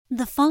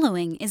The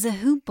following is a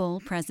Hoop Ball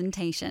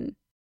presentation.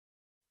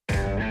 What's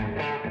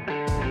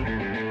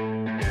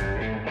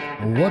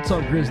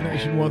up, Grizz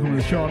Nation? Welcome to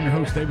the show. I'm your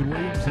host, David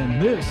Williams,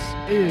 and this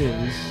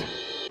is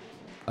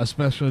a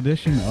special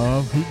edition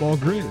of Hoop Ball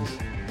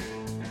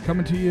Grizz.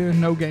 Coming to you,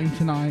 no game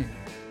tonight,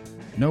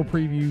 no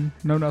preview,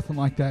 no nothing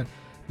like that.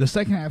 The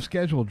second half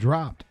schedule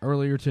dropped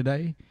earlier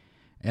today,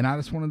 and I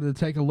just wanted to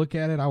take a look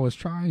at it. I was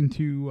trying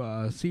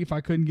to see if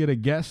I couldn't get a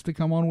guest to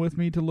come on with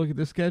me to look at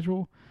the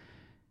schedule.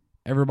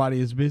 Everybody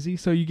is busy,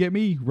 so you get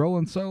me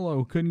rolling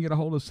solo. Couldn't get a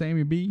hold of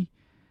Sammy B.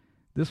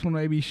 This one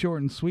may be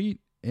short and sweet.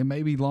 It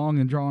may be long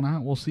and drawn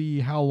out. We'll see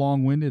how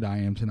long-winded I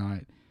am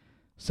tonight.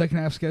 Second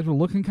half schedule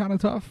looking kind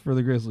of tough for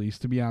the Grizzlies,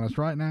 to be honest.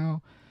 Right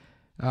now,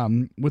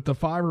 with the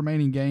 5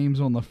 remaining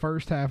games on the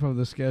first half of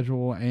the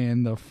schedule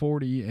and the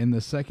 40 in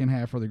the second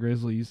half for the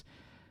Grizzlies,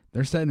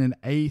 they're setting an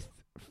 8th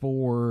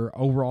for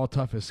overall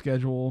toughest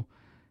schedule.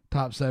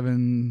 Top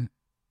 7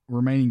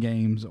 remaining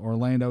games: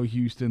 Orlando,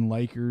 Houston,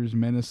 Lakers,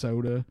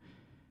 Minnesota,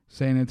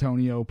 San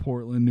Antonio,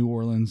 Portland, New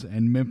Orleans,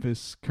 and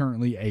Memphis,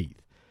 currently 8th.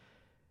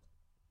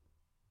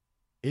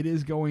 It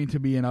is going to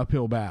be an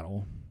uphill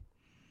battle.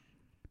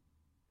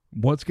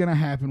 What's going to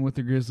happen with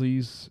the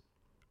Grizzlies?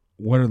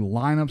 What are the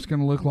lineups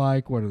going to look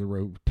like? What are the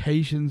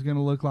rotations going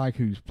to look like?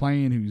 Who's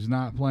playing, who's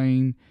not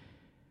playing?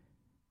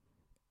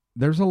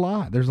 There's a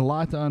lot. There's a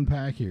lot to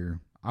unpack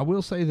here. I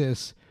will say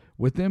this,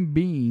 with them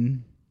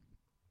being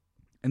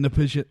in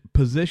the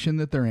position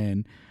that they're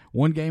in,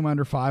 one game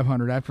under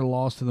 500 after the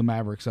loss to the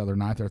Mavericks the other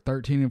night. They're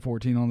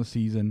 13-14 on the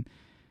season,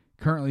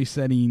 currently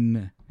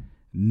setting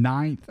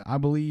 9th, I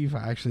believe.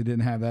 I actually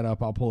didn't have that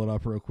up. I'll pull it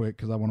up real quick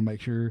because I want to make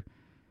sure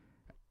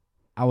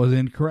I was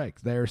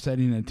incorrect. They are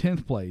setting in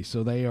 10th place,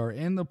 so they are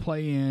in the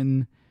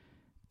play-in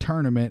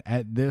tournament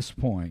at this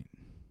point.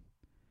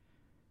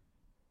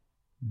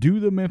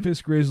 Do the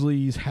Memphis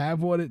Grizzlies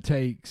have what it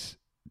takes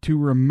to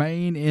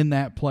remain in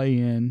that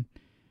play-in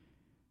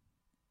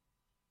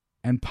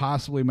and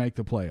possibly make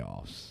the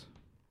playoffs?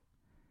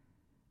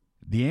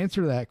 The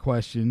answer to that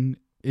question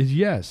is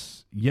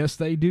yes. Yes,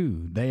 they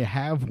do. They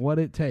have what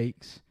it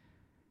takes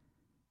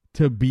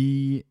to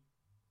be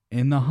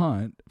in the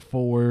hunt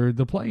for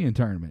the play-in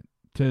tournament,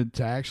 to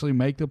actually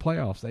make the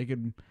playoffs. They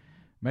could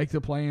make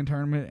the play-in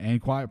tournament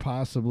and quite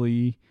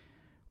possibly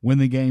win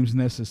the games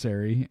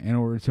necessary in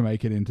order to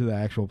make it into the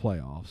actual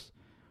playoffs.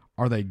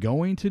 Are they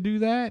going to do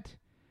that?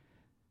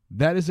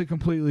 That is a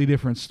completely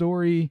different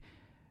story.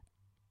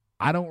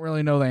 I don't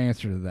really know the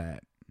answer to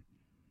that.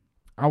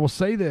 I will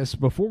say this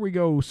before we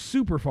go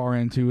super far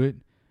into it.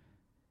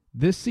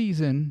 This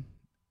season,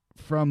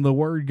 from the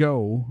word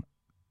go,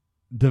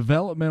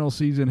 developmental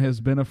season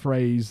has been a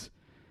phrase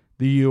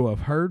that you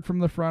have heard from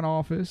the front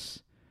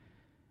office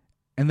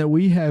and that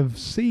we have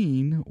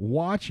seen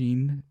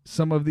watching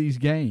some of these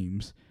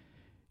games.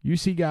 You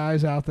see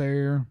guys out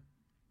there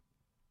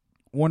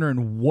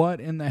wondering what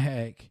in the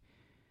heck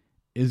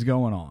is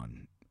going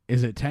on.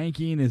 Is it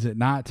tanking? Is it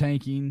not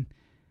tanking?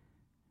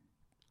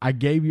 I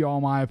gave you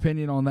all my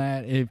opinion on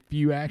that. If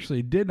you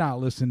actually did not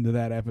listen to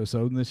that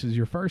episode, and this is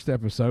your first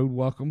episode,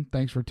 welcome.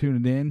 Thanks for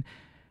tuning in.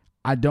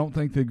 I don't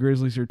think the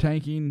Grizzlies are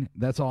tanking.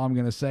 That's all I'm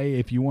going to say.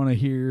 If you want to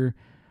hear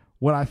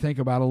what I think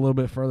about it a little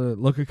bit further,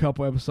 look a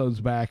couple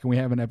episodes back, and we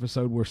have an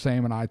episode where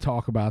Sam and I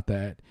talk about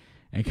that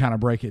and kind of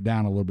break it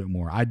down a little bit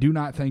more. I do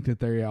not think that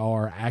they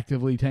are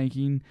actively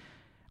tanking.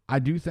 I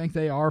do think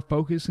they are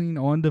focusing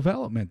on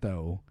development,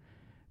 though.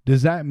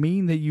 Does that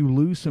mean that you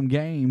lose some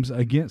games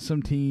against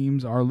some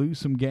teams or lose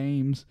some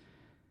games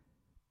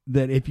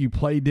that if you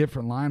play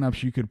different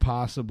lineups you could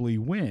possibly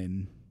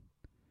win?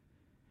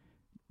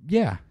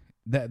 Yeah,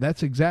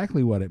 that's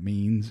exactly what it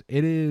means.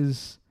 It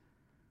is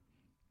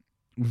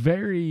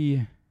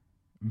very,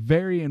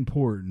 very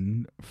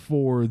important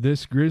for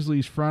this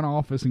Grizzlies front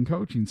office and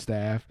coaching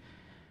staff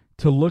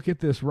to look at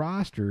this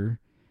roster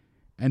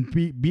and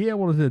be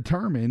able to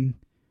determine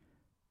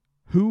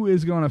who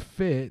is going to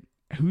fit,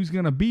 who's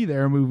going to be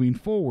there moving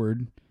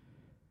forward.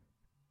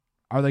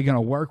 Are they going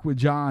to work with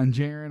John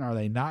Jaren? Are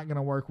they not going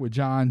to work with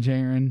John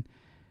Jaren?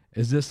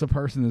 Is this the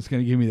person that's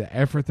going to give me the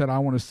effort that I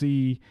want to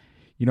see?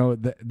 You know,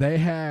 they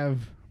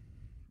have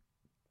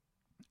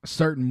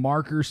certain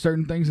markers,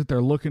 certain things that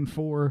they're looking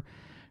for.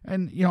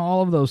 And, you know,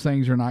 all of those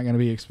things are not going to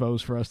be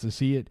exposed for us to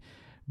see it.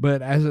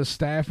 But as a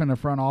staff in the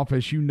front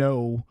office, you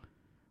know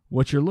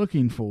what you're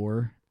looking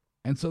for.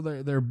 And so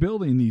they're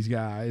building these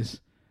guys.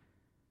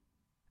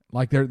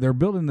 Like they're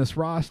building this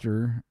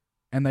roster,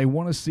 and they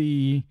want to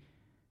see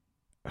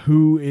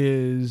who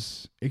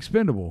is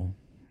expendable.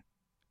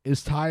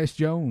 Is Tyus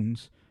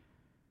Jones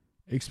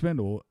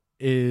expendable?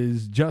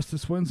 Is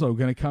Justice Winslow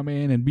going to come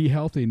in and be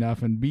healthy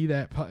enough and be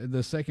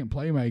the second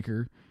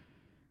playmaker?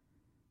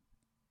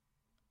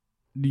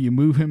 Do you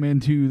move him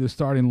into the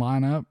starting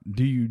lineup?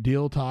 Do you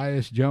deal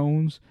Tyus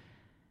Jones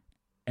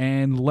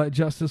and let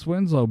Justice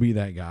Winslow be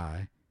that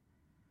guy?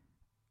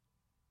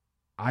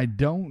 I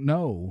don't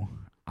know.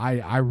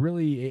 I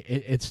really,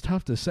 it's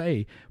tough to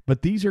say,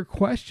 but these are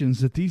questions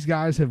that these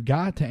guys have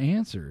got to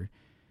answer.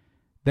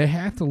 They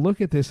have to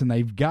look at this and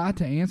they've got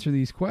to answer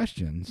these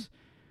questions.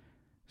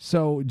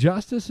 So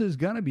Justice is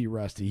going to be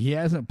rusty. He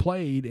hasn't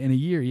played in a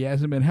year. He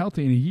hasn't been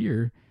healthy in a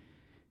year.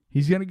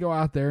 He's going to go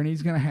out there and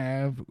he's going to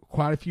have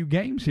quite a few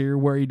games here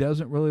where he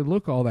doesn't really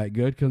look all that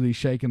good because he's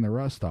shaking the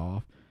rust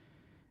off.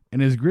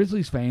 And as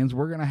Grizzlies fans,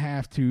 we're going to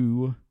have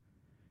to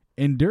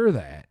endure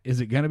that.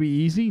 Is it going to be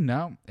easy?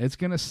 No, it's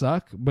going to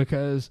suck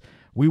because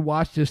we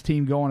watched this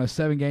team go on a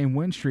 7-game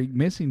win streak,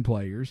 missing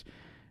players,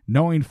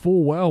 knowing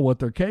full well what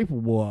they're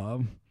capable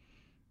of.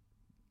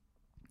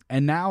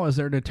 And now as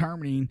they're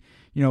determining,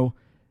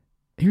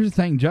 here's the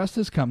thing,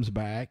 Justice comes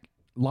back,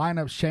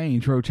 lineups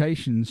change,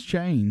 rotations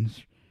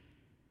change.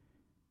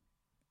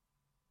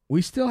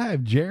 We still have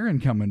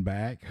Jaren coming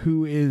back,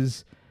 who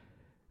is,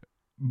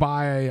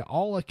 by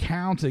all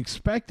accounts,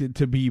 expected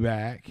to be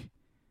back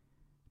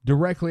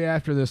directly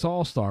after this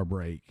All-Star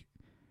break.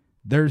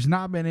 There's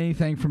not been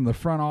anything from the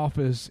front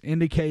office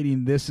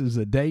indicating this is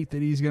a date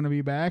that he's going to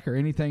be back or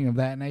anything of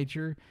that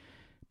nature.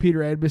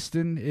 Chris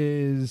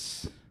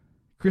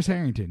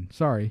Harrington,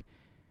 sorry.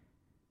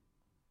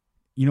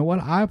 You know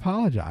what? I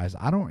apologize.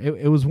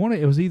 It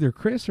was either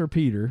Chris or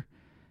Peter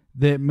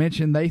that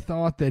mentioned they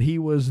thought that he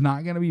was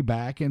not going to be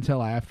back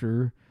until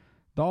after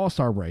the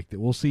All-Star break,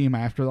 that we'll see him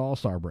after the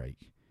All-Star break.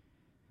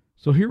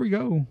 So here we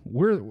go.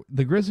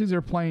 The Grizzlies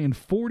are playing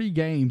 40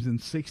 games in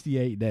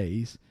 68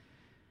 days.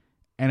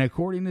 And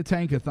according to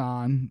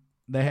Tankathon,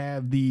 they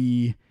have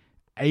the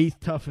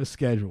 8th toughest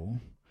schedule.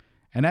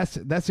 And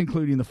that's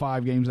including the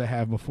 5 games they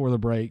have before the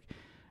break.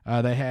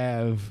 They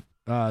have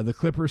the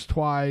Clippers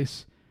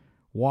twice,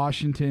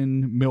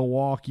 Washington,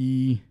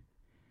 Milwaukee,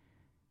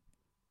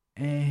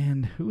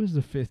 and who is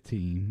the 5th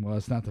team? Well,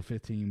 it's not the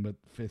 5th team, but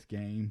the 5th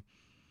game.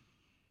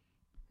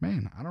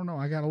 Man, I don't know.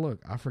 I got to look.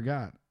 I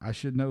forgot. I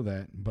should know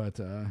that. But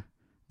the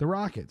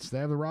Rockets. They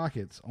have the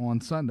Rockets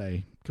on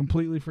Sunday.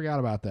 Completely forgot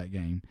about that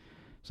game.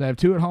 So they have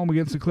 2 at home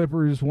against the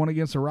Clippers, 1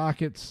 against the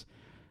Rockets,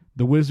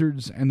 the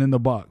Wizards, and then the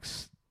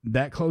Bucks.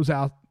 That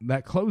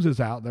closes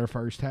out their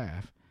first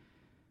half.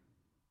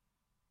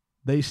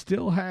 They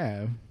still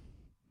have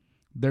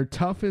their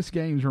toughest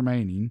games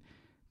remaining.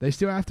 They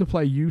still have to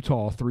play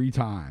Utah 3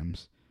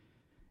 times.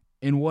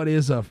 In what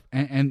is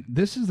and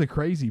this is the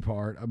crazy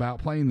part about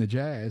playing the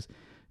Jazz.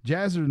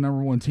 Jazz are the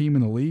number 1 team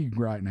in the league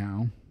right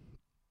now.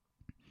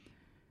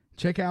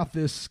 Check out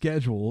this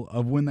schedule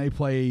of when they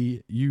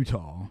play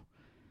Utah.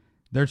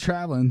 They're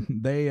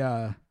traveling. They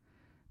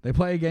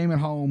play a game at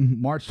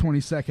home March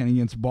 22nd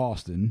against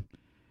Boston.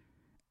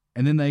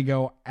 And then they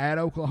go at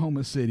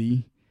Oklahoma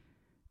City.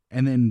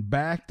 And then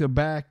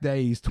back-to-back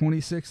days,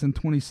 26th and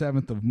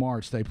 27th of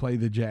March, they play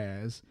the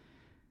Jazz.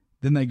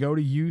 Then they go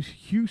to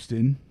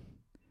Houston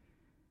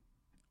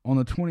on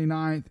the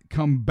 29th,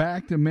 come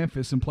back to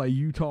Memphis and play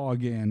Utah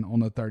again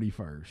on the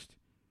 31st.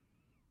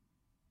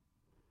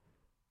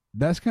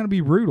 That's going to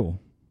be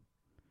brutal.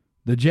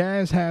 The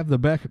Jazz have the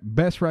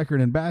best record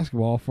in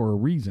basketball for a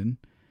reason.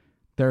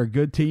 They're a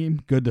good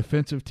team, good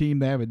defensive team.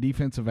 They have a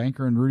defensive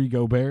anchor in Rudy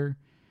Gobert.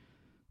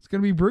 It's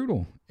going to be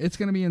brutal. It's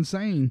going to be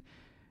insane.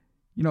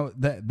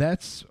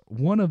 That's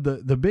one of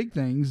the big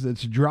things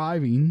that's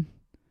driving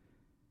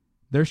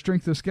their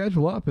strength of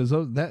schedule up is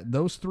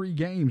those 3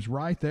 games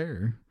right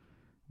there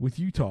with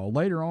Utah.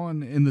 Later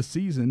on in the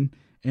season,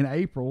 in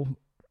April,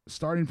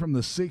 starting from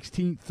the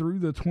 16th through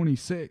the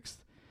 26th,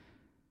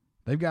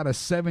 they've got a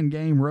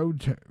 7-game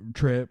road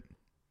trip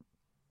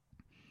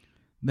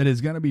that is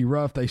going to be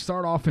rough. They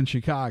start off in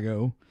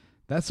Chicago.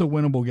 That's a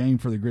winnable game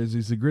for the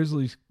Grizzlies. The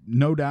Grizzlies,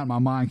 no doubt in my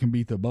mind, can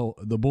beat the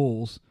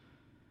Bulls.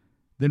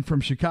 Then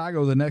from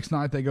Chicago, the next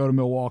night they go to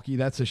Milwaukee.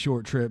 That's a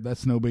short trip.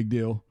 That's no big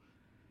deal.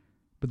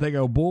 But they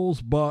go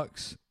Bulls,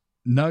 Bucks,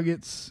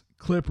 Nuggets,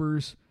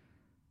 Clippers,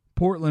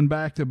 Portland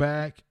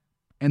back-to-back,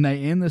 and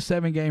they end the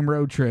 7-game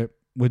road trip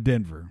with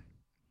Denver.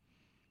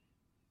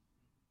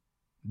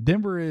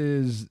 Denver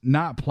is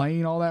not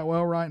playing all that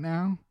well right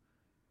now,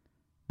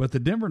 but the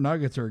Denver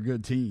Nuggets are a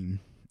good team,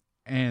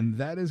 and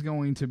that is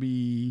going to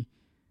be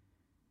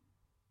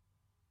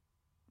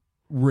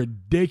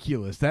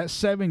ridiculous. That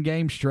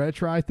 7-game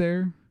stretch right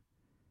there,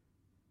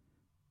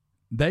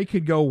 they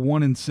could go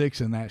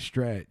 1-6 in that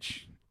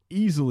stretch.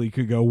 Easily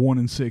could go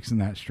 1-6 in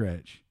that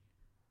stretch.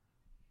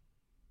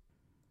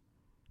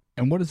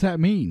 And what does that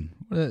mean?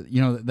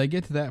 They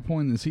get to that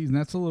point in the season.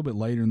 That's a little bit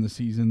later in the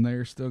season.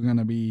 They're still going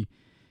to be,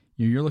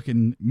 you're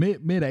looking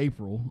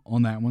mid-April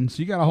on that one.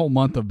 So you got a whole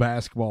month of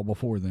basketball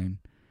before then.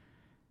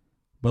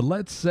 But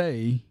let's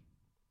say,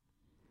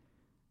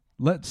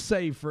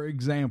 for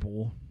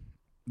example,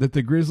 that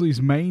the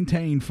Grizzlies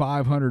maintain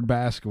 500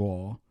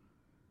 basketball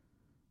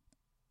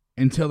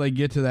until they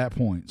get to that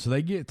point. So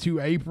they get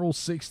to April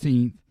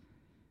 16th.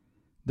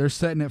 They're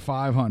setting at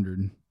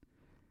 500.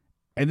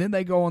 And then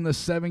they go on the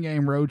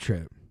 7-game road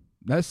trip.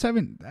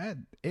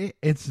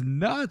 It's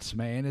nuts,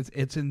 man.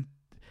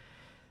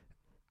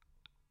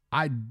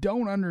 I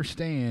don't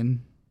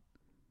understand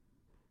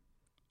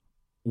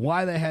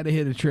why they had to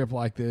hit a trip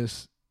like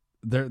this.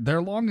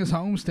 Their longest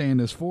homestand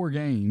is 4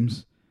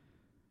 games.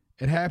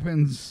 It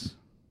happens,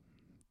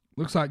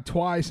 looks like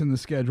twice in the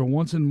schedule,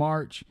 once in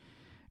March,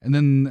 and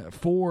then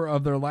 4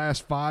 of their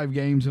last 5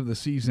 games of the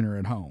season are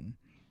at home.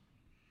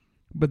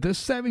 But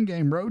this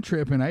 7-game road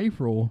trip in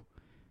April,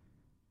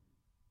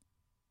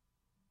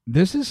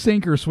 this is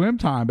sink or swim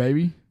time,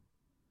 baby.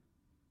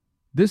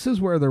 This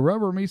is where the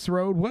rubber meets the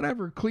road.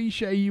 Whatever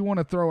cliche you want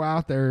to throw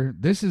out there,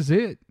 this is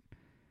it.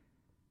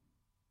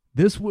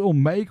 This will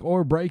make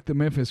or break the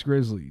Memphis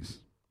Grizzlies.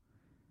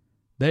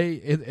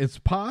 It's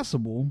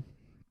possible.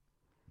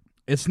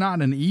 It's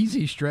not an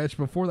easy stretch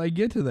before they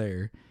get to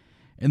there.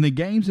 And the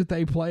games that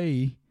they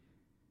play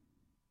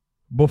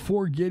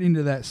before getting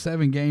to that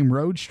 7-game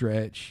road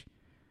stretch,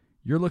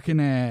 you're looking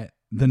at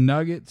the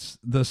Nuggets,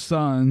 the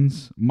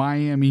Suns,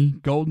 Miami,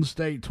 Golden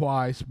State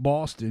twice,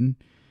 Boston,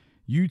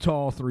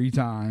 Utah 3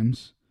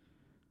 times,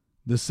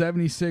 the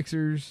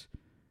 76ers,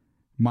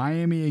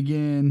 Miami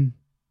again,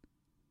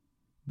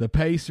 the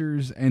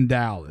Pacers, and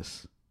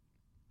Dallas.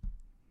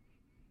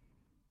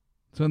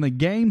 So in the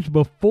games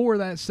before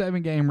that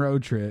 7-game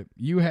road trip,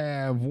 you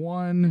have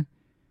 1,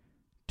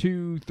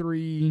 2,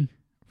 3,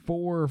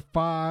 4,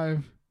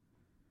 5,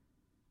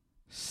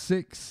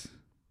 6,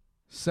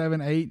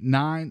 7, 8,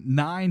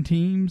 9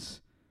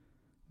 teams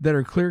that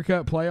are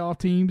clear-cut playoff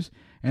teams.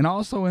 And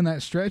also in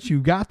that stretch,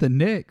 you've got the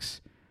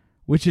Knicks,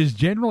 which is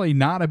generally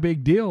not a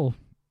big deal.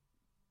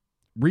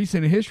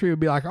 Recent history would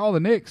be like, oh, the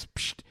Knicks,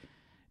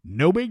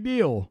 no big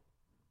deal.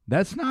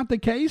 That's not the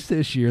case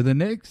this year. The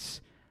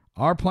Knicks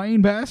are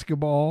playing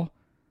basketball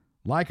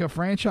like a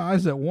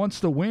franchise that wants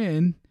to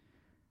win.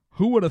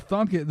 Who would have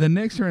thunk it? The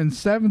Knicks are in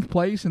 7th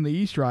place in the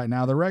East right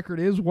now. The record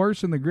is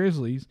worse than the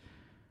Grizzlies,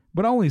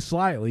 but only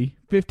slightly,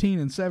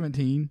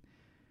 15-17.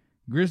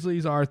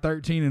 Grizzlies are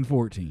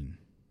 13-14.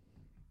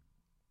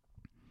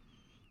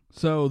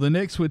 So the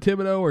Knicks with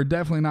Thibodeau are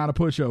definitely not a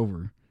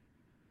pushover.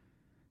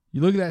 You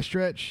look at that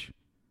stretch,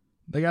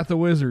 they got the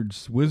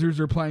Wizards. Wizards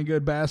are playing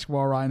good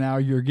basketball right now.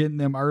 You're getting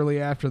them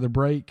early after the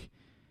break.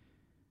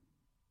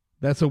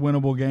 That's a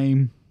winnable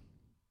game.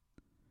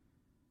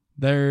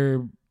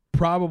 They're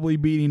probably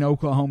beating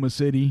Oklahoma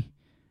City.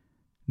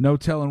 No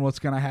telling what's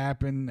going to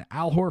happen.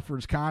 Al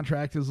Horford's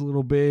contract is a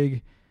little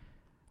big.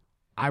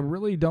 I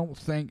really don't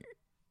think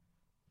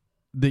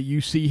that you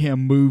see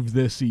him move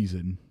this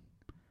season.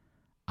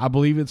 I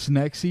believe it's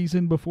next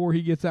season before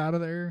he gets out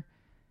of there.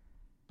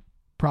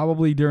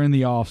 Probably during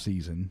the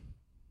offseason.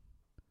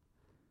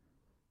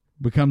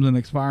 Becomes an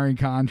expiring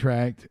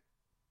contract.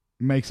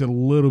 Makes it a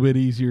little bit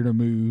easier to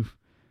move.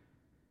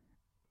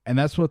 And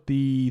that's what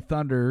the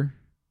Thunder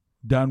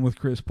done with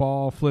Chris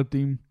Paul. Flipped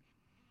him.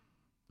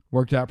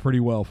 Worked out pretty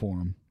well for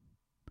him.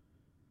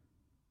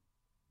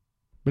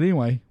 But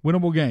anyway,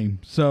 winnable game.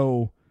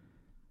 So,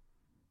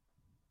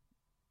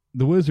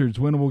 the Wizards,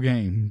 winnable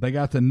game. They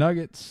got the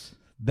Nuggets.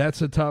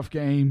 That's a tough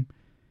game.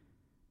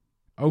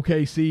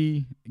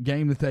 OKC,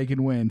 game that they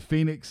can win.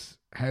 Phoenix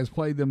has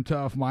played them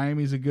tough.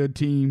 Miami's a good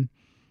team.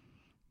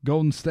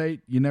 Golden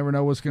State, you never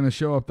know what's going to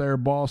show up there.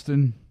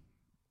 Boston,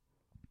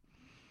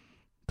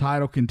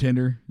 title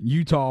contender.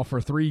 Utah for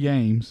 3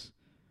 games.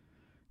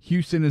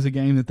 Houston is a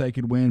game that they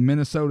could win.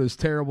 Minnesota is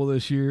terrible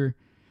this year.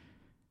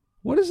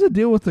 What is the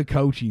deal with the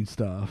coaching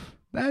stuff?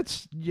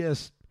 That's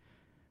just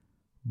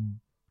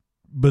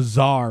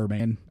bizarre,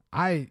 man.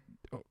 I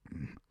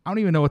don't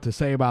even know what to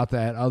say about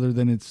that other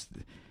than it's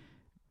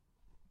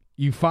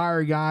you fire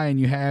a guy and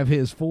you have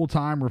his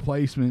full-time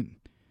replacement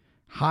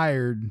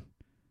hired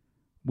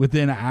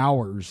within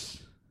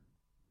hours.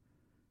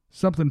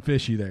 Something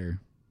fishy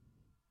there.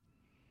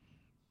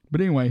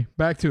 But anyway,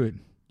 back to it.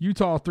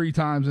 Utah 3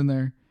 times in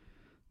there.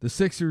 The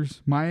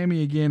Sixers,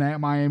 Miami again at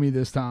Miami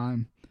this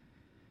time.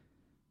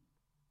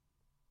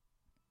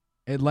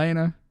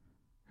 Atlanta,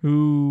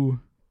 who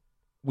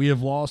we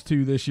have lost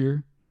to this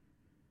year.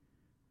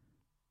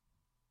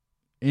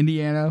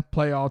 Indiana,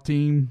 playoff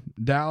team.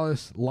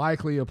 Dallas,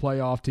 likely a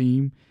playoff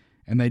team.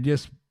 And they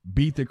just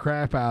beat the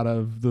crap out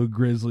of the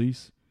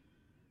Grizzlies.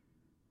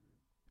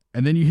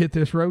 And then you hit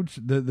this road,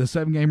 the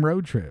 7-game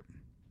road trip.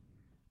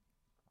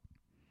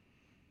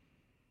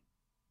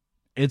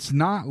 It's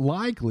not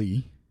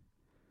likely,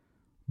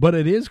 but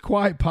it is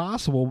quite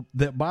possible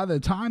that by the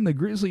time the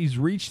Grizzlies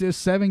reach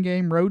this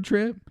 7-game road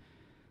trip,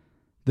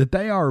 that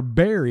they are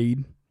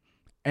buried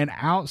and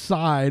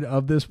outside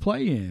of this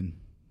play-in.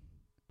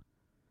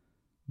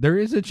 There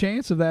is a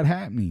chance of that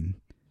happening.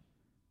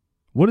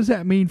 What does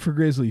that mean for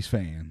Grizzlies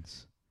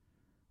fans?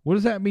 What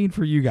does that mean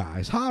for you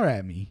guys? Holler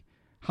at me.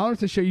 Holler at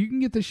the show. You can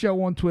get the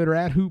show on Twitter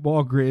at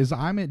HoopBallGrizz.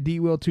 I'm at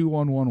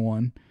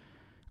DWill2111.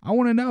 I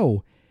want to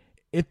know,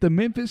 if the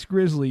Memphis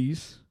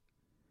Grizzlies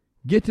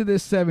get to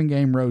this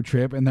 7-game road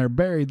trip and they're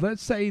buried,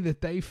 let's say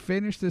that they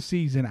finish the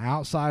season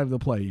outside of the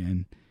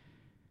play-in.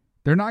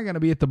 They're not going to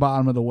be at the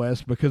bottom of the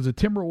West because the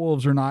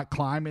Timberwolves are not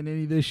climbing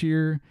any this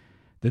year.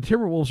 The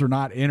Timberwolves are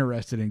not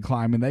interested in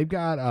climbing. They've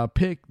got a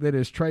pick that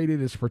is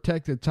traded as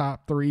protected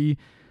top 3.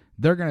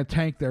 They're going to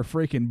tank their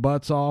freaking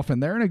butts off,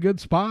 and they're in a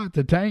good spot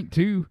to tank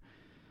too.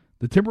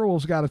 The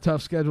Timberwolves got a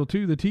tough schedule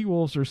too. The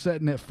T-Wolves are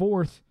sitting at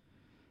 4th.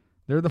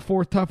 They're the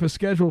 4th toughest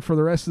schedule for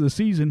the rest of the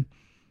season.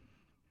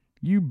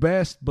 You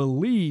best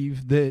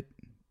believe that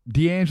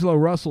D'Angelo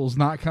Russell's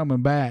not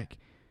coming back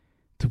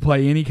to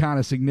play any kind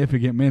of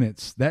significant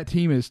minutes. That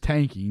team is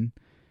tanking.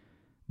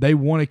 They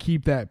want to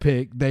keep that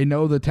pick. They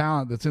know the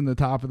talent that's in the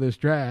top of this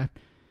draft.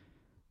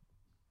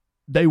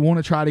 They want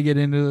to try to get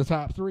into the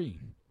top 3.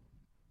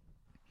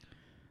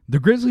 The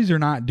Grizzlies are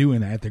not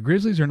doing that. The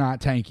Grizzlies are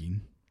not tanking.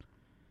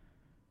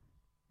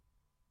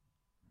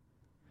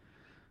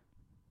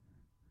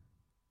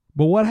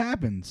 But what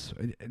happens?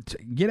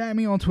 Get at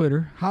me on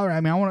Twitter. Holler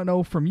at me. I want to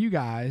know from you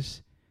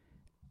guys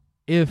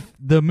if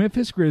the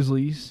Memphis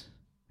Grizzlies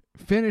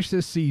finish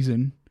this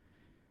season,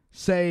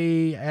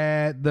 say,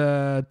 at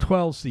the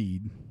 12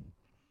 seed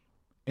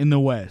in the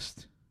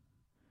West.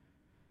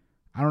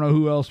 I don't know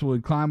who else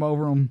would climb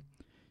over them.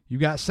 You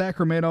got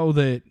Sacramento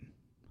that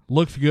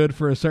looked good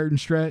for a certain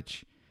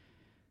stretch,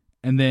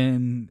 and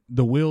then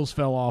the wheels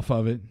fell off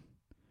of it.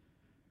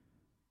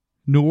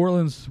 New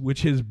Orleans,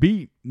 which has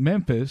beat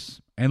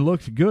Memphis and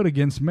looked good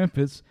against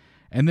Memphis.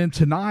 And then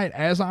tonight,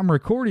 as I'm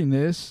recording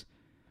this,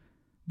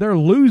 they're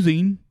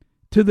losing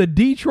to the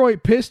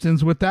Detroit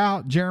Pistons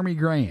without Jeremy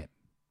Grant.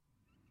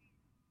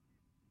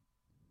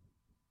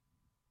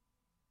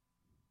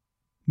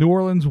 New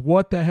Orleans,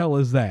 what the hell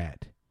is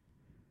that?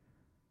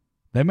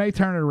 They may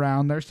turn it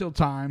around. There's still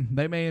time.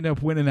 They may end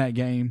up winning that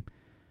game.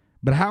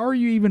 But how are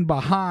you even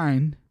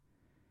behind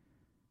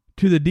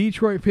to the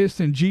Detroit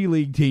Pistons G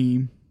League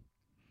team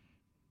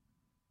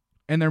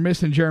and they're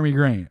missing Jeremy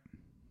Grant?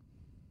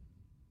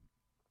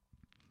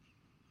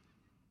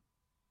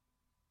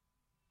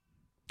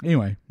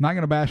 Anyway, not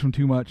going to bash them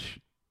too much.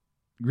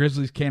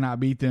 Grizzlies cannot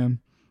beat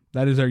them.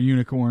 That is our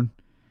unicorn.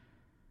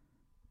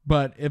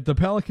 But if the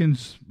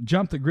Pelicans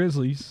jump the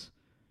Grizzlies,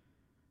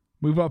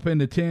 move up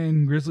into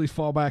 10, Grizzlies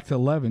fall back to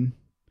 11.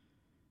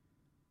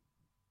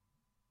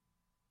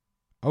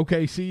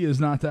 OKC is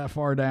not that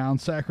far down.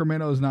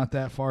 Sacramento is not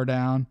that far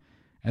down.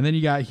 And then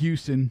you got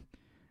Houston.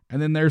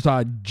 And then there's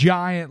a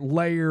giant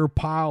layer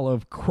pile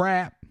of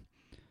crap.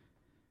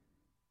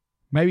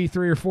 Maybe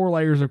 3 or 4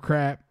 layers of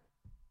crap.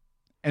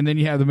 And then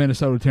you have the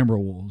Minnesota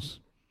Timberwolves.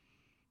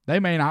 They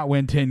may not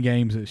win 10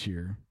 games this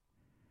year.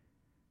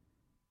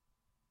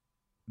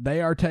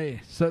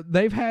 So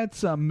they've had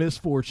some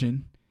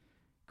misfortune.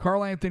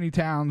 Karl Anthony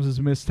Towns has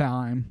missed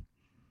time.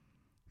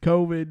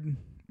 COVID,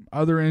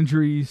 other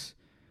injuries.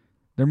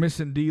 They're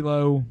missing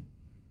D'Lo.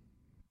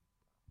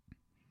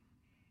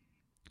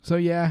 So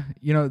yeah,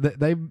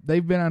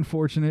 they've been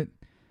unfortunate.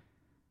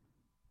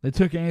 They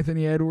took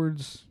Anthony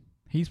Edwards.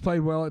 He's played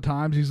well at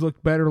times. He's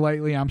looked better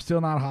lately. I'm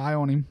still not high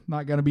on him.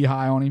 Not going to be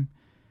high on him.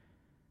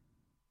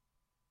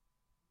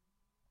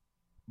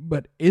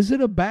 But is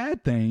it a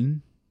bad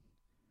thing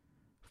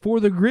for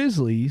the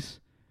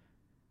Grizzlies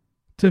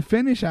to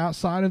finish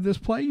outside of this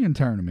play-in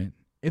tournament?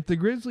 If the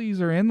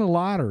Grizzlies are in the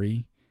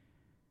lottery,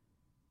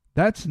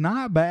 that's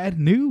not bad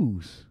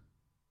news.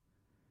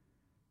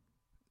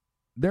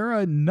 There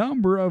are a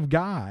number of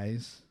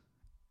guys,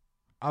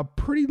 a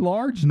pretty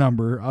large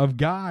number of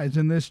guys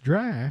in this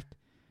draft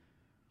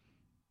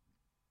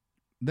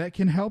that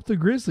can help the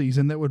Grizzlies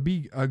and that would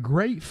be a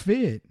great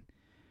fit.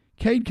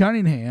 Cade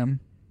Cunningham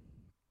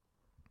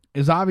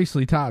is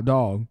obviously top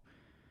dog.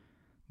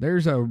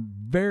 There's a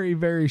very,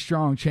 very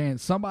strong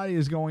chance somebody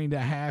is going to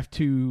have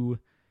to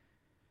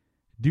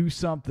do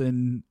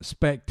something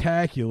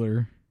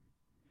spectacular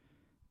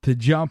to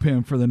jump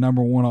him for the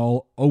number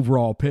 1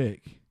 overall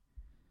pick.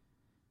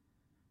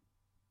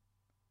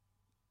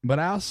 But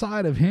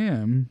outside of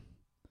him,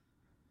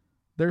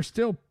 there's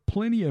still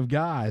plenty of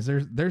guys.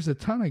 There's a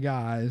ton of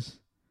guys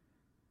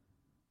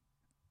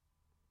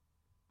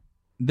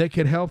that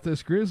could help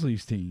this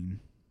Grizzlies team.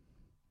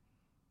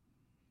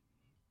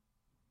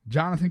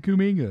 Jonathan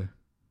Kuminga,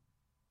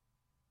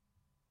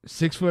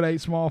 6'8"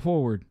 small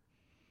forward.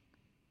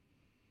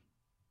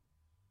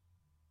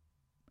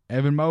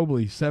 Evan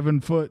Mobley,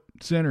 7-foot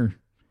center.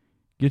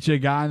 Get you a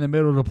guy in the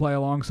middle to play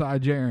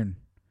alongside Jaren.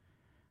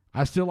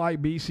 I still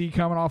like BC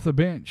coming off the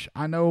bench.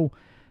 I know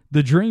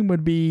the dream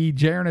would be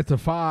Jaren at the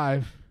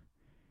 5,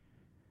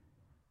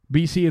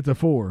 BC at the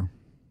 4.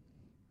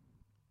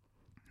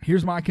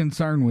 Here's my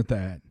concern with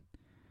that.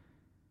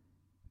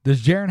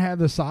 Does Jaren have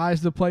the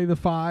size to play the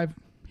 5?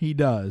 He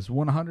does.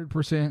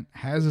 100%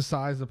 has the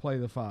size to play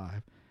the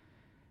 5.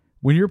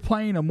 When you're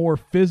playing a more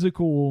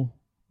physical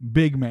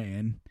big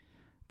man,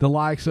 the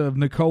likes of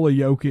Nikola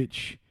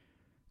Jokic,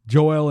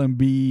 Joel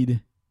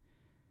Embiid,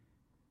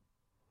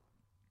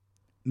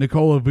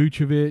 Nikola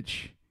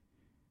Vucevic,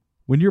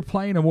 when you're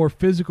playing a more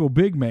physical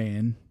big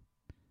man,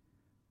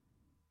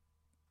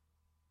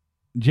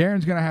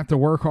 Jaren's going to have to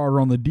work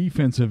harder on the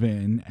defensive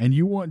end, and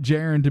you want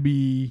Jaren to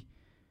be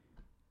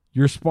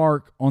your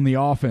spark on the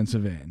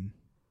offensive end.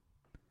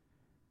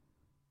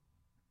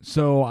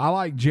 So I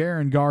like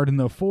Jaren guarding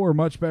the 4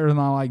 much better than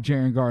I like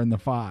Jaren guarding the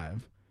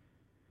 5.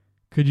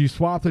 Could you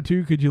swap the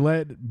 2? Could you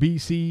let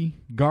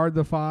BC guard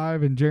the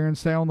 5 and Jaren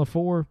stay on the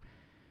 4?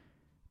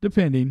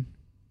 Depending.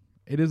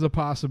 It is a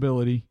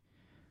possibility.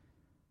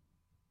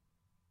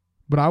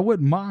 But I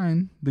wouldn't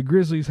mind the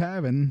Grizzlies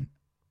having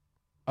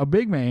a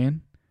big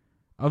man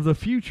of the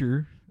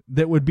future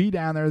that would be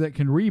down there that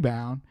can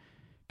rebound,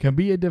 can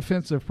be a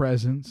defensive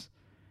presence,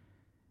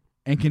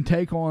 and can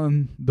take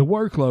on the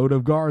workload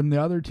of guarding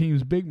the other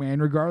team's big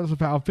man, regardless of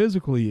how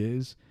physical he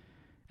is,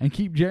 and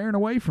keep Jaren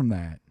away from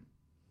that.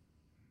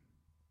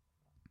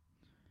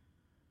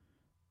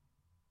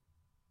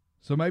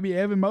 So maybe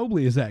Evan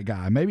Mobley is that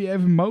guy. Maybe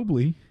Evan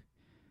Mobley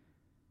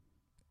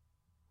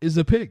is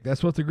the pick.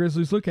 That's what the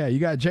Grizzlies look at. You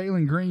got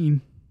Jalen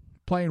Green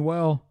playing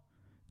well,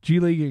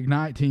 G League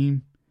Ignite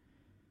team.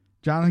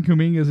 Jonathan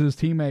Kuminga is his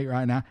teammate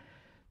right now.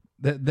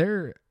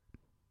 They're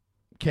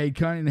Cade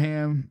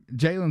Cunningham.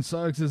 Jalen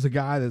Suggs is a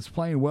guy that's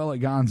playing well at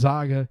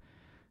Gonzaga.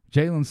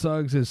 Jalen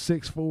Suggs is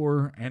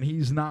 6'4", and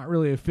he's not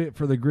really a fit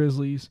for the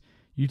Grizzlies.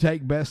 You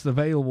take best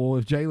available.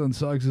 If Jalen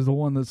Suggs is the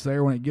one that's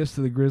there when it gets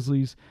to the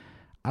Grizzlies,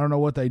 I don't know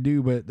what they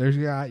do, but there's a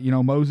guy,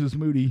 Moses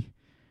Moody,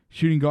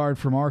 shooting guard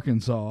from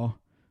Arkansas.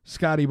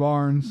 Scotty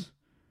Barnes,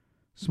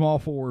 small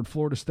forward,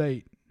 Florida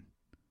State.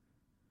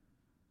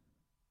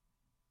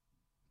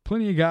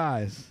 Plenty of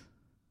guys.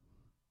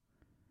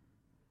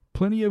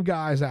 Plenty of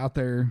guys out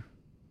there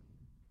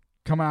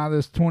coming out of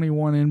this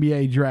 21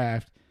 NBA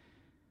draft.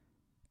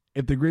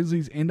 If the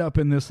Grizzlies end up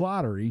in this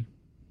lottery,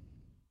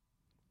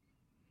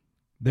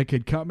 that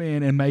could come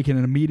in and make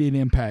an immediate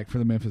impact for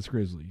the Memphis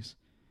Grizzlies.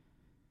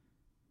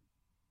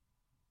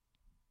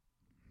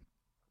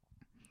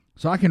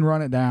 So I can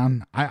run it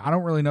down. I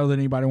don't really know that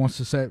anybody wants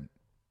to sit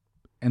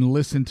and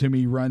listen to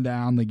me run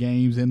down the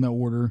games in the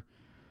order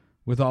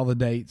with all the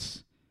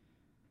dates.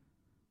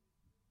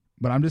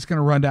 But I'm just going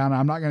to run down.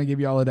 I'm not going to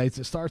give you all the dates.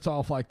 It starts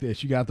off like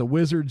this. You got the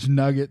Wizards,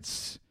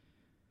 Nuggets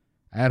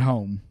at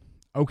home.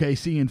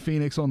 OKC and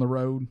Phoenix on the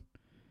road.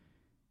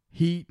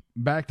 Heat,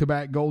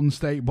 back-to-back Golden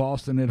State,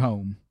 Boston at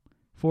home.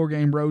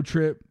 4-game road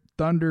trip.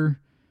 Thunder,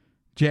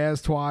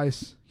 Jazz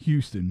twice,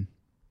 Houston.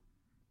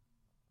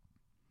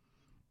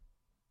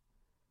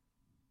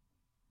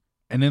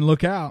 And then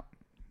look out.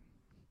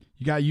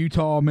 You got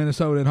Utah,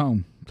 Minnesota at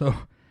home. So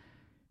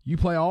you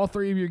play all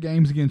 3 of your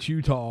games against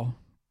Utah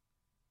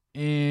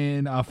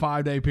in a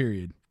 5-day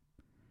period.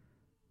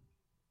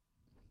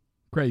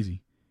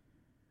 Crazy.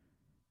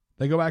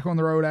 They go back on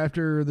the road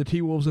after the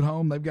T-Wolves at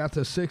home. They've got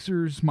the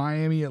Sixers,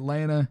 Miami,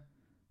 Atlanta,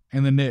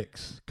 and the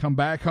Knicks. Come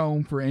back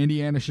home for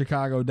Indiana,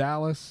 Chicago,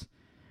 Dallas.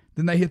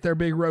 Then they hit their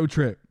big road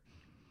trip.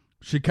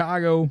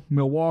 Chicago,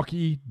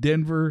 Milwaukee,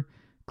 Denver,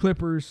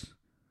 Clippers,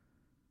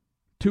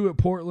 2 at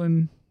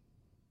Portland,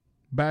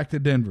 back to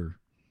Denver.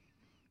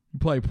 You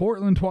play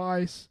Portland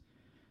twice,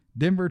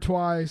 Denver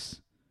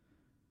twice,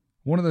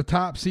 one of the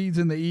top seeds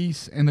in the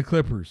East, and the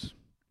Clippers.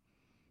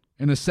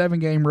 In a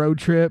 7-game road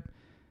trip,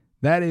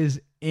 that is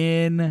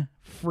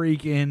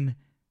freaking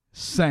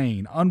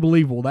insane.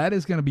 Unbelievable. That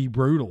is going to be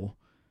brutal.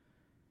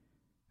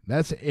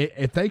 That's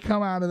if they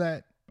come out of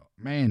that,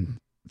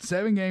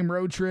 7-game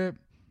road trip,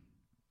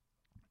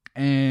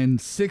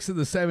 and 6 of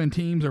the 7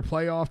 teams are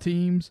playoff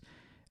teams,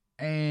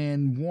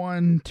 and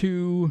 1,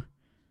 2,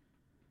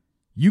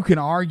 you can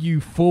argue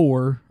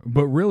 4,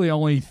 but really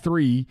only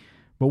 3,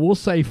 but we'll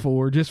say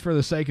 4 just for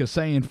the sake of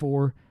saying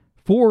 4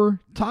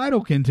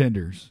 title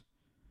contenders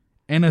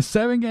and a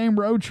 7-game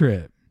road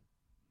trip.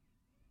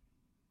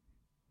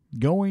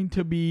 Going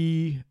to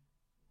be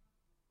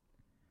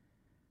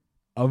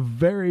a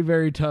very,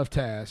 very tough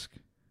task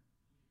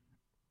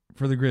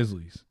for the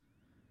Grizzlies.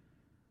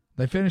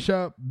 They finish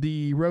up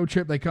the road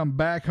trip. They come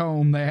back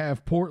home. They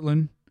have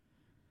Portland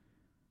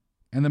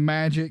and the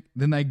Magic.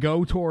 Then they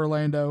go to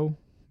Orlando,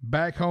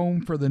 back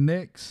home for the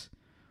Knicks,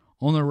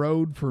 on the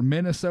road for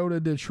Minnesota,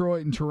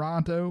 Detroit, and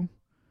Toronto.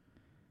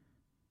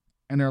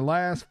 And their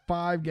last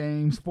 5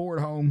 games, 4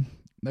 at home,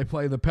 they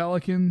play the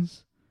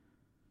Pelicans,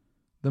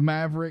 the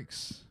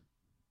Mavericks,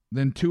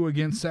 then 2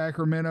 against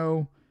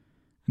Sacramento,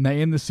 and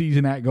they end the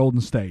season at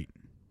Golden State.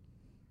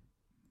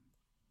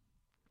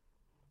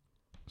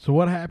 So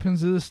what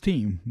happens to this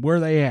team? Where are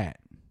they at?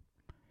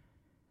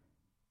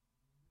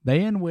 They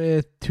end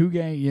with 2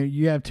 games.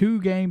 You have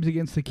 2 games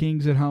against the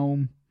Kings at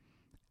home,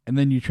 and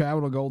then you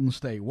travel to Golden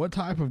State. What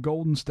type of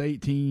Golden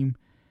State team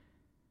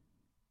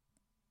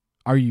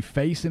are you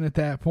facing at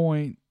that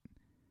point?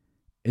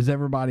 Is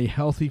everybody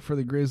healthy for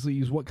the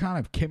Grizzlies? What kind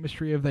of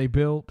chemistry have they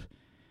built?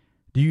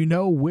 Do you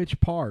know which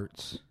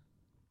parts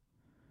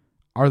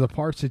are the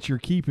parts that you're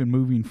keeping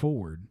moving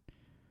forward?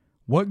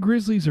 What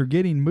Grizzlies are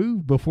getting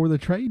moved before the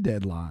trade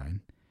deadline?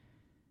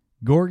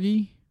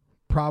 Gorgie,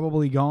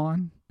 probably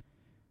gone.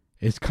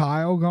 Is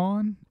Kyle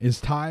gone?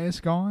 Is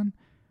Tyus gone?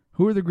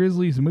 Who are the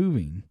Grizzlies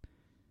moving?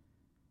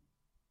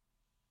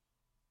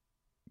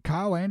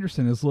 Kyle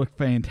Anderson has looked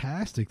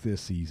fantastic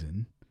this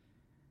season.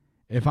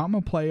 If I'm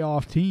a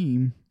playoff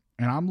team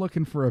and I'm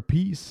looking for a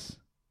piece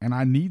and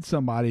I need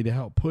somebody to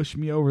help push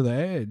me over the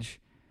edge,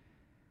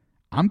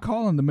 I'm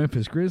calling the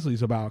Memphis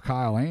Grizzlies about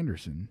Kyle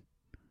Anderson.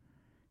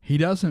 He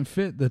doesn't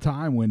fit the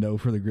time window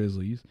for the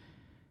Grizzlies,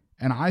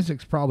 and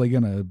Isaac's probably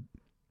going to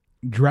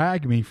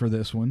drag me for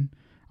this one.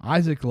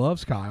 Isaac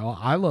loves Kyle.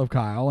 I love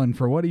Kyle, and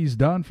for what he's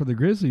done for the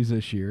Grizzlies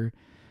this year,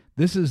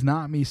 this is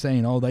not me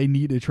saying, oh, they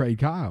need to trade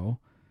Kyle,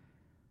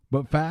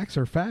 but facts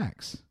are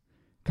facts.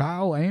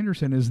 Kyle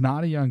Anderson is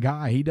not a young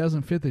guy. He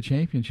doesn't fit the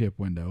championship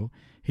window.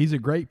 He's a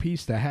great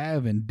piece to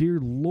have, and dear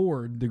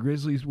Lord, the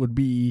Grizzlies would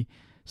be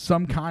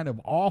some kind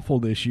of awful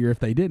this year if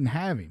they didn't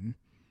have him.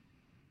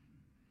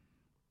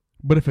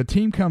 But if a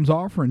team comes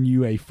offering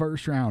you a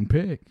first-round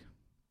pick,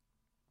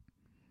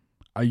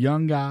 a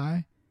young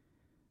guy,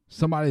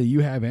 somebody that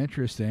you have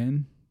interest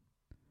in,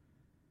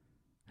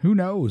 who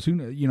knows?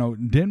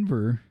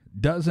 Denver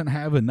doesn't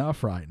have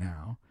enough right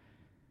now.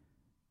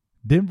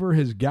 Denver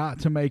has got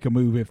to make a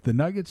move. If the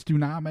Nuggets do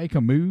not make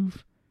a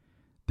move,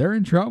 they're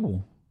in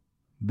trouble.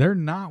 They're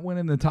not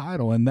winning the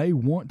title, and they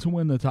want to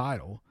win the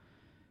title.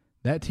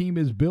 That team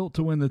is built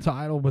to win the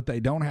title, but they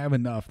don't have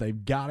enough.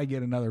 They've got to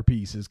get another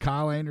piece. Is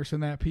Kyle Anderson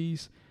that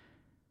piece?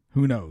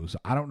 Who knows?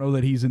 I don't know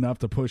that he's enough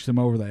to push them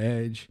over the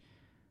edge.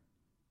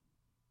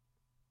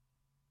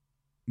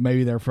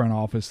 Maybe their front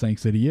office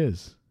thinks that he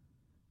is.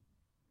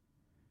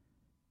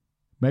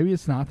 Maybe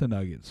it's not the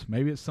Nuggets.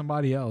 Maybe it's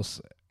somebody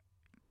else.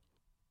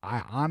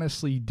 I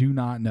honestly do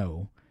not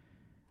know.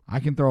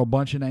 I can throw a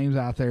bunch of names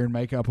out there and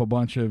make up a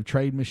bunch of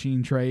trade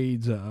machine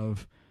trades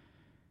of,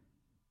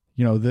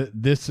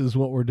 this is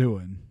what we're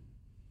doing.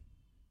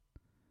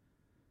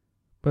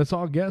 But it's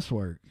all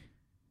guesswork.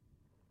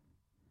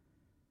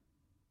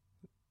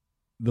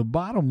 The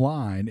bottom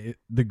line,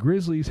 the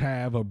Grizzlies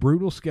have a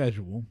brutal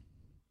schedule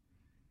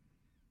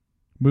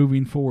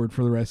moving forward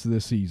for the rest of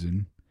this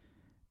season.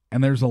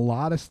 And there's a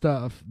lot of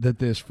stuff that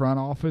this front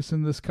office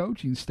and this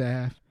coaching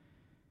staff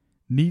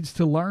needs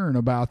to learn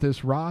about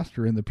this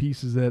roster and the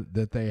pieces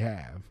that they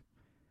have.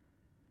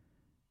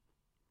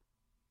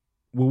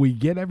 Will we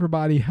get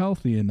everybody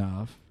healthy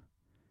enough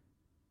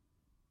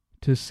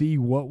to see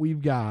what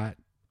we've got,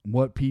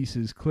 what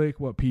pieces click,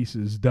 what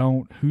pieces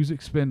don't, who's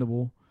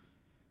expendable,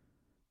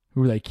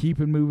 who are they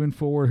keeping moving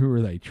forward, who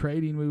are they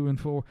trading moving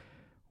forward?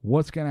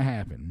 What's going to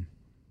happen?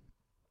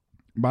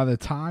 By the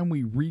time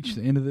we reach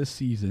the end of this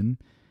season,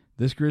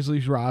 this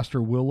Grizzlies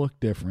roster will look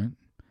different.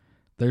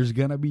 There's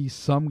going to be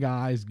some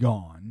guys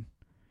gone.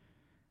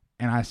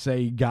 And I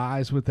say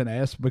guys with an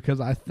S because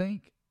I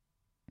think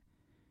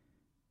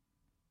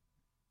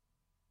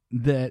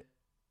that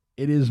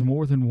it is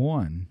more than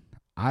one.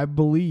 I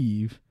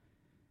believe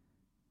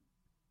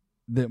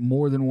that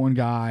more than one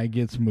guy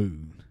gets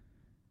moved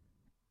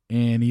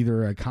in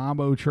either a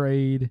combo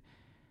trade.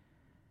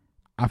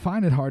 I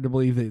find it hard to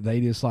believe that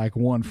they just like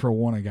one for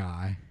one a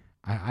guy.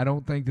 I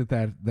don't think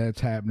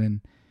that's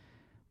happening.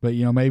 But,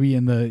 maybe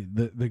in the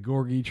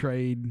Gorgie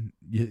trade,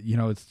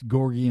 it's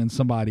Gorgie and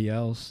somebody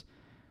else.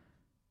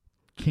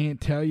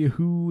 Can't tell you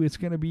who it's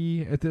going to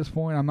be at this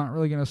point. I'm not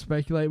really going to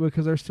speculate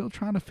because they're still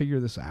trying to figure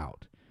this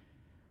out.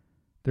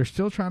 They're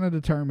still trying to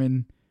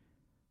determine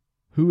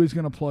who is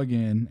going to plug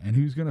in and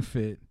who's going to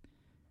fit.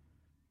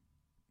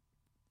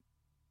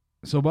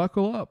 So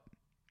buckle up.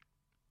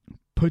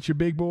 Put your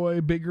big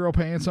boy, big girl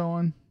pants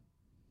on.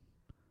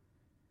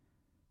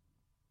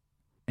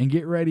 And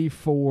get ready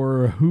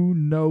for who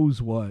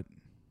knows what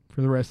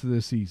for the rest of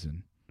this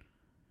season.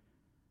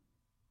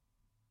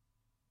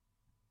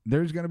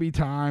 There's going to be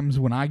times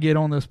when I get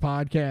on this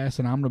podcast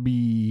and I'm going to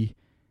be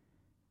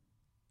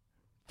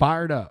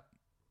fired up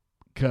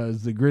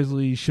because the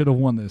Grizzlies should have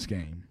won this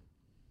game.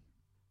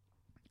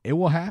 It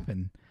will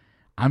happen.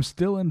 I'm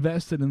still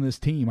invested in this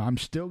team. I'm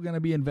still going to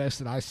be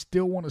invested. I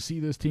still want to see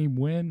this team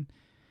win.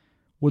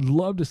 Would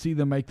love to see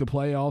them make the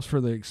playoffs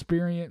for the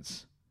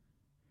experience.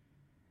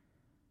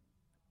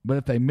 But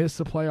if they miss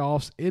the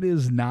playoffs, it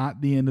is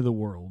not the end of the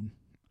world.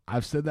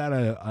 I've said that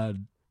a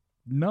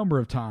number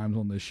of times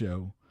on this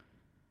show.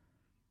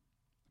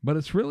 But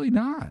it's really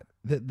not.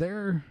 That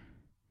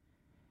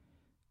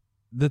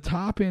the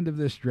top end of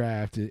this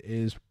draft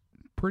is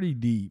pretty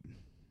deep.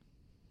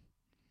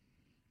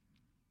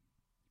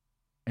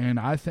 And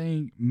I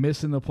think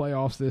missing the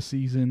playoffs this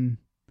season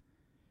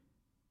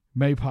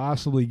may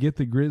possibly get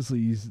the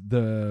Grizzlies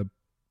the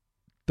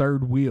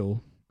third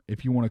wheel,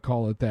 if you want to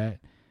call it that,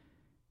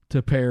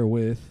 to pair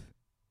with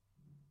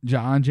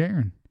John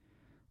Jaren.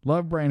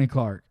 Love Brandon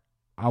Clark.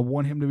 I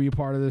want him to be a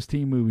part of this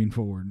team moving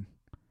forward.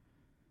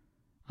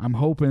 I'm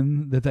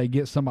hoping that they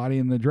get somebody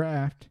in the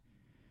draft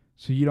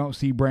so you don't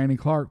see Brandon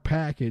Clark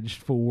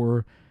packaged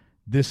for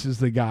this is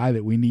the guy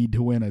that we need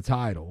to win a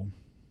title.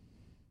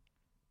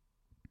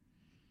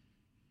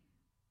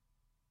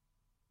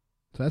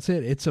 So that's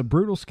it. It's a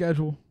brutal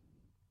schedule.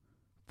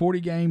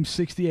 40 games,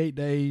 68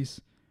 days.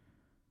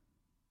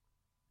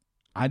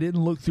 I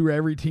didn't look through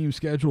every team's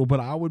schedule, but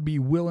I would be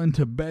willing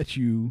to bet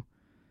you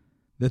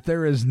that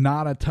there is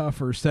not a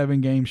tougher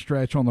 7-game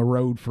stretch on the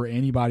road for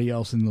anybody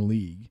else in the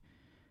league.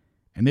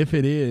 And if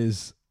it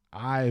is,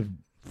 I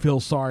feel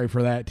sorry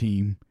for that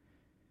team.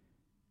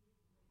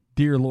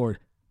 Dear Lord.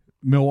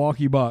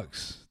 Milwaukee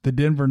Bucks, the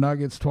Denver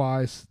Nuggets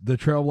twice, the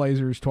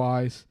Trailblazers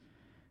twice.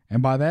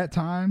 And by that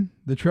time,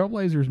 the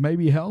Trailblazers may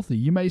be healthy.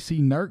 You may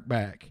see Nurk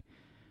back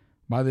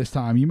by this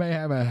time. You may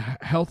have a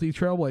healthy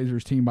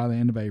Trailblazers team by the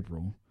end of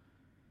April.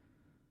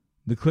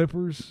 The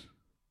Clippers,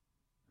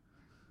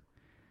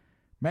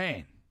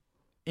 man,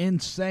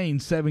 insane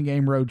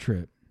 7-game road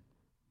trip.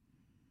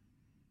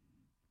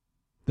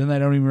 Then they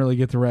don't even really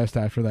get the rest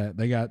after that.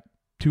 They got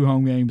 2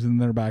 home games and then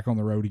they're back on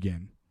the road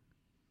again.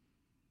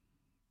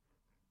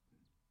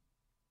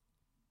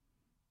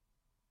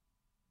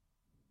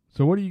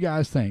 So what do you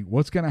guys think?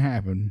 What's going to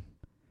happen?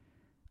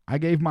 I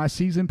gave my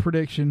season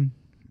prediction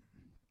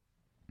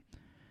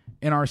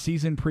in our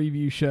season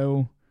preview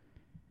show,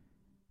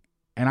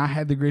 and I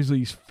had the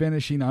Grizzlies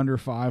finishing under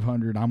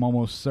 500. I'm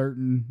almost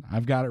certain.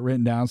 I've got it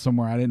written down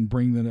somewhere. I didn't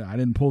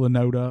pull the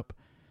note up.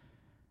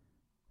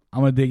 I'm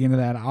going to dig into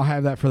that. I'll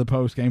have that for the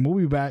post game. We'll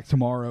be back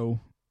tomorrow.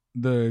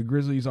 The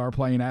Grizzlies are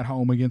playing at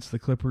home against the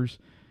Clippers.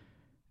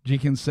 Coach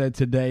Jenkins said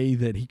today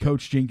that he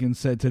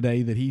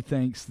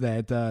thinks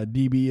that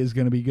DB is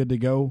going to be good to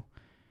go,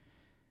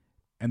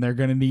 and they're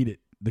going to need it.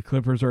 The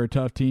Clippers are a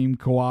tough team.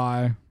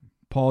 Kawhi,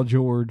 Paul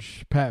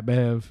George, Pat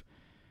Bev,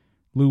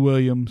 Lou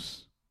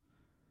Williams.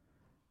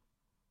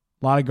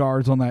 A lot of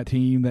guards on that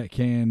team that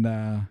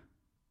can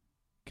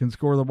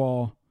score the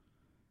ball,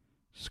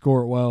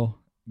 score it well.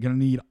 Going to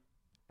need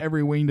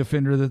every wing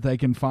defender that they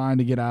can find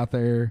to get out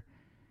there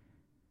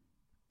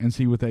and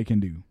see what they can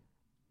do.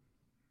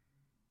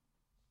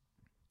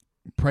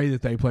 Pray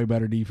that they play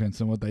better defense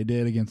than what they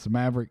did against the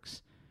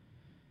Mavericks.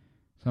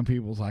 Some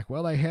people's like,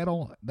 well, they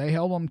held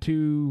them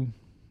to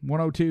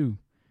 102.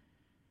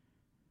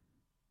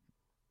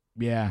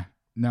 Yeah.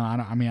 No, I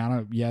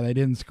don't. Yeah, they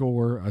didn't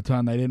score a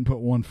ton. They didn't put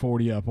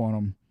 140 up on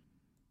them.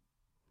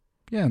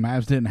 Yeah, the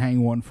Mavs didn't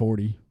hang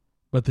 140,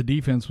 but the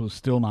defense was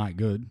still not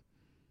good.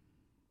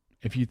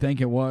 If you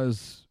think it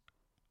was,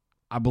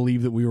 I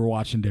believe that we were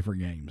watching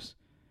different games.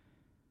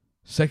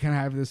 Second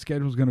half of this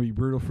schedule is going to be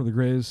brutal for the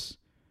Grizz.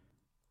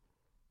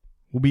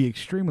 Will be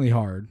extremely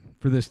hard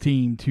for this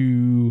team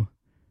to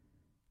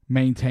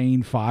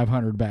maintain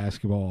 500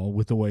 basketball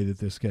with the way that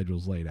this schedule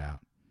is laid out.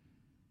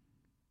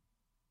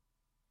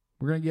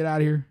 We're going to get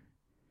out of here.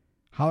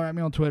 Holler at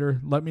me on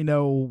Twitter. Let me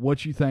know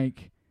what you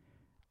think.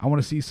 I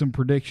want to see some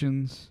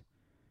predictions.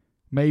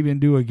 Maybe even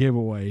do a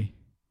giveaway.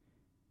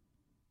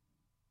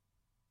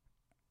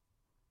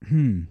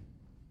 We're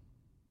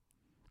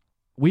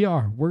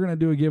going to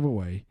do a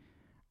giveaway.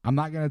 I'm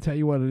not going to tell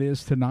you what it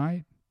is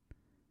tonight.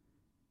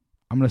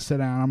 I'm going to sit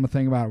down. I'm going to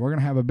think about it. We're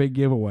going to have a big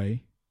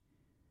giveaway.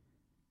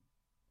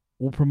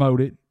 We'll promote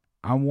it.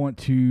 I want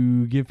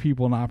to give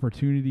people an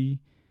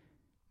opportunity,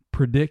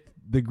 predict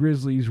the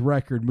Grizzlies'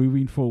 record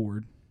moving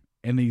forward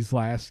in these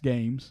last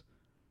 40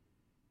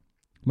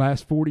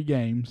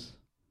 games.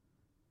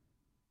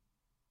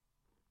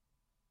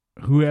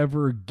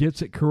 Whoever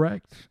gets it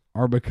correct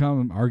or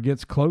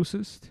gets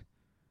closest,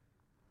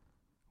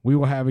 we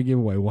will have a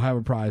giveaway. We'll have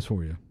a prize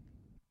for you.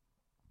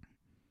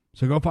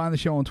 So go find the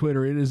show on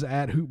Twitter. It is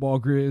at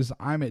HoopBallGrizz.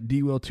 I'm at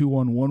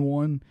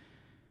DWill2111.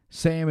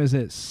 Sam is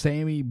at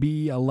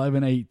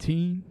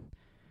SammyB1118.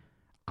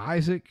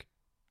 Isaac,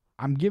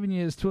 I'm giving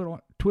you his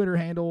Twitter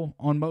handle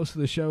on most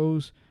of the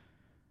shows.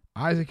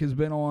 Isaac has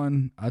been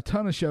on a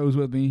ton of shows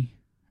with me.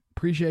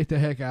 Appreciate the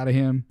heck out of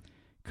him.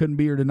 Couldn't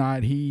be here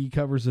tonight. He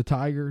covers the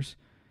Tigers,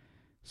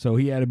 so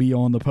he had to be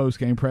on the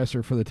post-game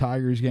presser for the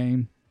Tigers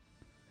game.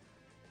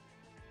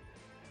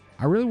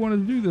 I really wanted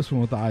to do this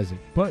one with Isaac,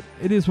 but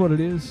it is what it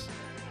is.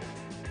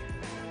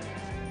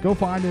 Go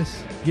find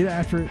us. Get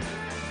after it.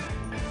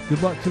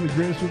 Good luck to the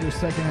Grizz with their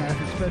second half,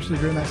 especially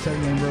during that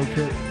 7-game road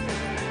trip.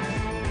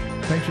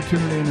 Thanks for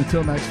tuning in.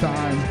 Until next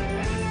time,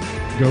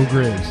 go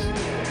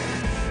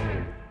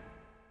Grizz.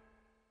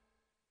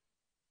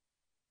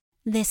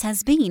 This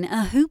has been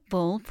a Hoop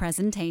Ball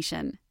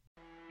presentation.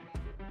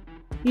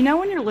 You know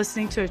when you're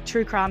listening to a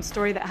true crime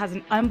story that has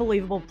an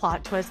unbelievable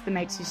plot twist that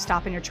makes you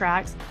stop in your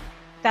tracks?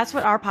 That's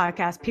what our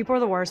podcast, People Are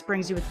the Worst,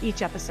 brings you with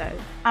each episode.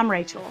 I'm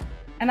Rachel.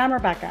 And I'm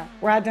Rebecca.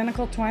 We're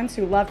identical twins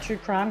who love true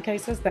crime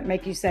cases that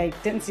make you say,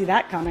 didn't see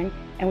that coming,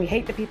 and we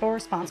hate the people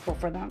responsible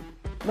for them.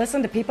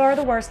 Listen to People Are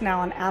the Worst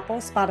now on Apple,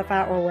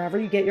 Spotify, or wherever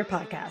you get your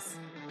podcasts.